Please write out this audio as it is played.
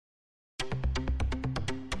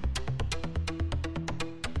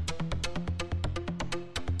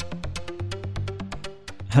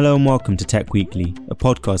Hello and welcome to Tech Weekly, a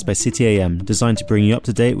podcast by City A.M. designed to bring you up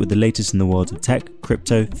to date with the latest in the world of tech,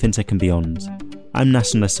 crypto, fintech and beyond. I'm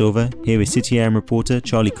Nasson here with City A.M. reporter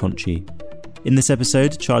Charlie Conchie. In this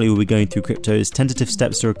episode, Charlie will be going through crypto's tentative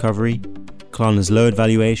steps to recovery, Klarna's lowered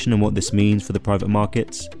valuation and what this means for the private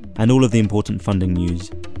markets, and all of the important funding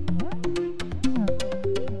news.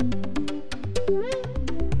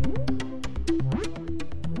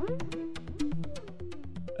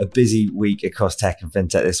 A busy week across tech and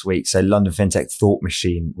fintech this week. So London fintech Thought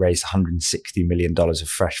Machine raised $160 million of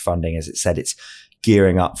fresh funding. As it said, it's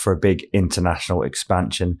gearing up for a big international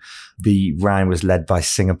expansion. The round was led by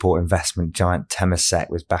Singapore investment giant Temasek,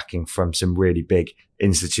 with backing from some really big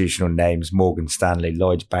institutional names, Morgan Stanley,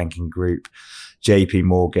 Lloyds Banking Group, JP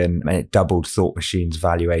Morgan, and it doubled Thought Machine's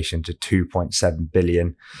valuation to $2.7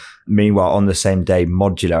 billion. Meanwhile, on the same day,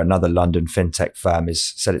 Modulr, another London fintech firm, has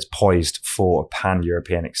said it's poised for a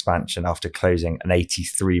pan-European expansion after closing an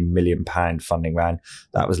 £83 million funding round.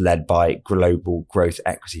 That was led by global growth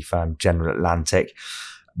equity firm General Atlantic.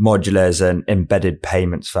 Modulr is an embedded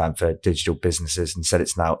payments firm for digital businesses and said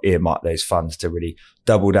it's now earmarked those funds to really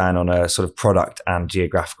double down on a sort of product and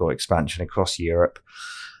geographical expansion across Europe.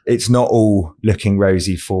 It's not all looking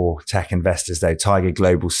rosy for tech investors, though. Tiger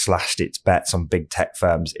Global slashed its bets on big tech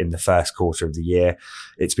firms in the first quarter of the year.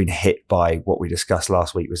 It's been hit by what we discussed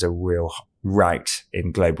last week was a real rout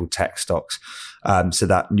in global tech stocks. So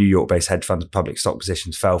that New York-based hedge fund's public stock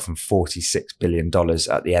positions fell from $46 billion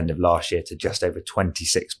at the end of last year to just over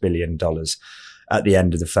 $26 billion at the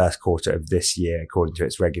end of the first quarter of this year, according to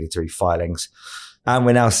its regulatory filings. And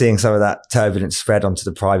we're now seeing some of that turbulence spread onto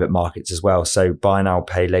the private markets as well. So buy now,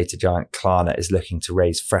 pay later giant Klarna is looking to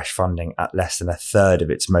raise fresh funding at less than a third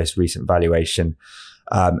of its most recent valuation,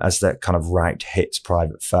 as that kind of rout hits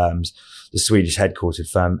private firms. The Swedish headquartered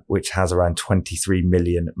firm, which has around 23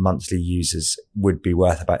 million monthly users, would be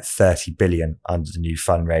worth about 30 billion under the new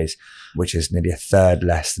fundraise, which is nearly a third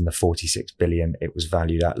less than the 46 billion it was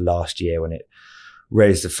valued at last year when it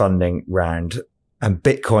raised the funding round. And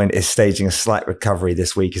Bitcoin is staging a slight recovery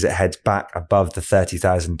this week as it heads back above the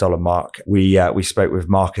 $30,000 mark. We spoke with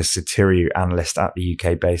Marcus Sotiriou, analyst at the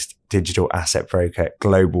UK-based digital asset broker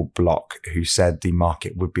Global Block, who said the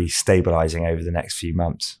market would be stabilizing over the next few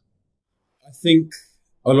months. I think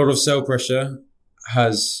a lot of sell pressure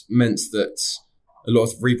has meant that a lot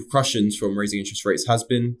of repercussions from raising interest rates has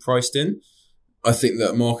been priced in. I think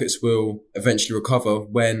that markets will eventually recover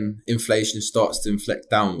when inflation starts to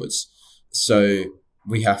inflect downwards. So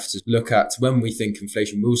we have to look at when we think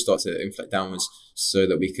inflation will start to inflect downwards so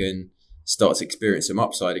that we can start to experience some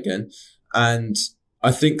upside again. And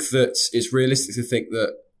I think that it's realistic to think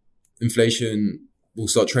that inflation will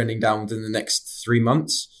start trending down within the next 3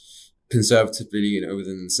 months, conservatively,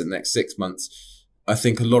 within the next 6 months. I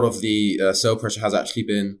think a lot of the sell pressure has actually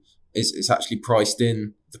been, it's actually priced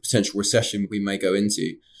in the potential recession we may go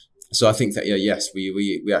into. So I think that, yes,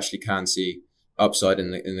 we actually can see upside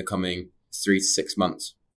in the coming 3 to 6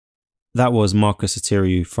 months. That was Marcus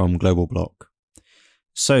Sotiriou from Global Block.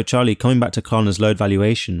 So, Charlie, coming back to Klarna's lowered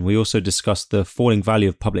valuation, we also discussed the falling value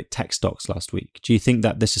of public tech stocks last week. Do you think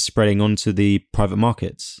that this is spreading onto the private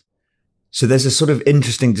markets? So there's a sort of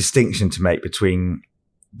interesting distinction to make between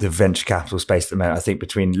the venture capital space at the moment, I think,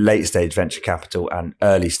 between late stage venture capital and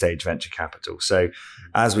early stage venture capital. So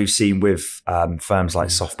as we've seen with firms like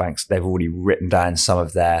SoftBank, they've already written down some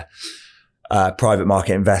of their private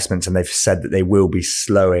market investments, and they've said that they will be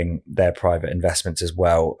slowing their private investments as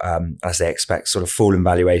well, as they expect sort of falling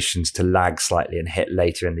valuations to lag slightly and hit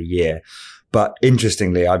later in the year. But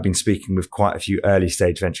interestingly, I've been speaking with quite a few early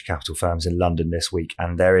stage venture capital firms in London this week,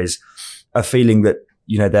 and there is a feeling that,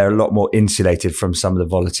 they're a lot more insulated from some of the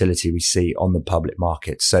volatility we see on the public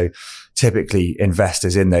markets. So typically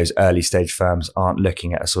investors in those early stage firms aren't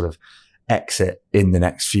looking at a sort of exit in the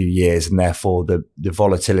next few years, and therefore the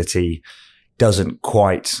volatility doesn't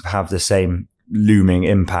quite have the same looming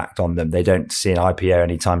impact on them. They don't see an IPO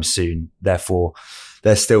anytime soon. Therefore,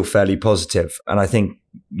 they're still fairly positive. And I think,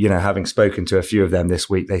 having spoken to a few of them this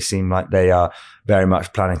week, they seem like they are very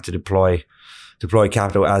much planning to deploy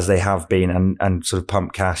capital as they have been and sort of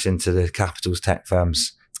pump cash into the capital's tech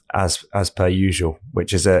firms as per usual,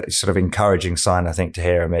 which is a sort of encouraging sign, I think, to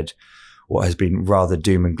hear amid what has been rather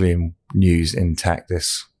doom and gloom news in tech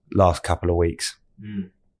this last couple of weeks.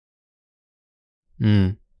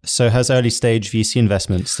 So has early stage VC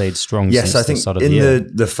investment stayed strong since the start of the year?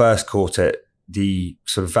 In the first quarter, the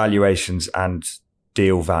sort of valuations and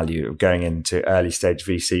deal value of going into early stage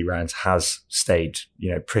VC rounds has stayed,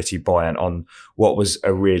 pretty buoyant on what was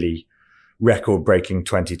a really record breaking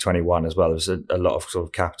 2021 as well. There was a lot of sort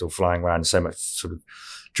of capital flying around, so much sort of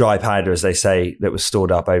dry powder, as they say, that was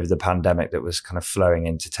stored up over the pandemic that was kind of flowing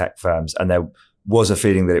into tech firms. And there was a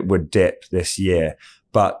feeling that it would dip this year.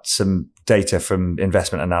 But some data from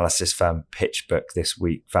investment analysis firm PitchBook this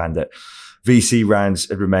week found that VC rounds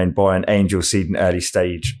had remained buoyant. Angel, seed and early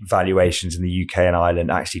stage valuations in the UK and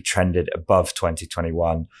Ireland actually trended above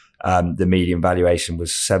 2021. The median valuation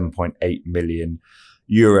was 7.8 million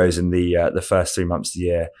euros in the first 3 months of the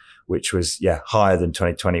year, which was higher than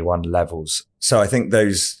 2021 levels. So I think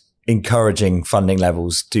those encouraging funding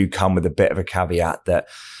levels do come with a bit of a caveat that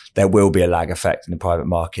there will be a lag effect in the private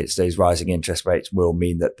markets. Those rising interest rates will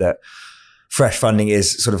mean that fresh funding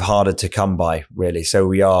is sort of harder to come by, really. So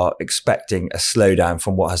we are expecting a slowdown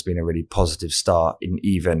from what has been a really positive start in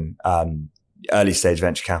even early stage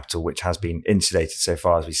venture capital, which has been insulated so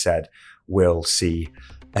far, as we said, will see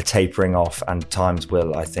a tapering off, and times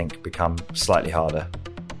will, I think, become slightly harder.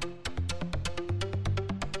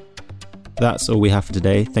 That's all we have for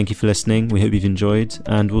today. Thank you for listening. We hope you've enjoyed,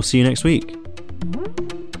 and we'll see you next week.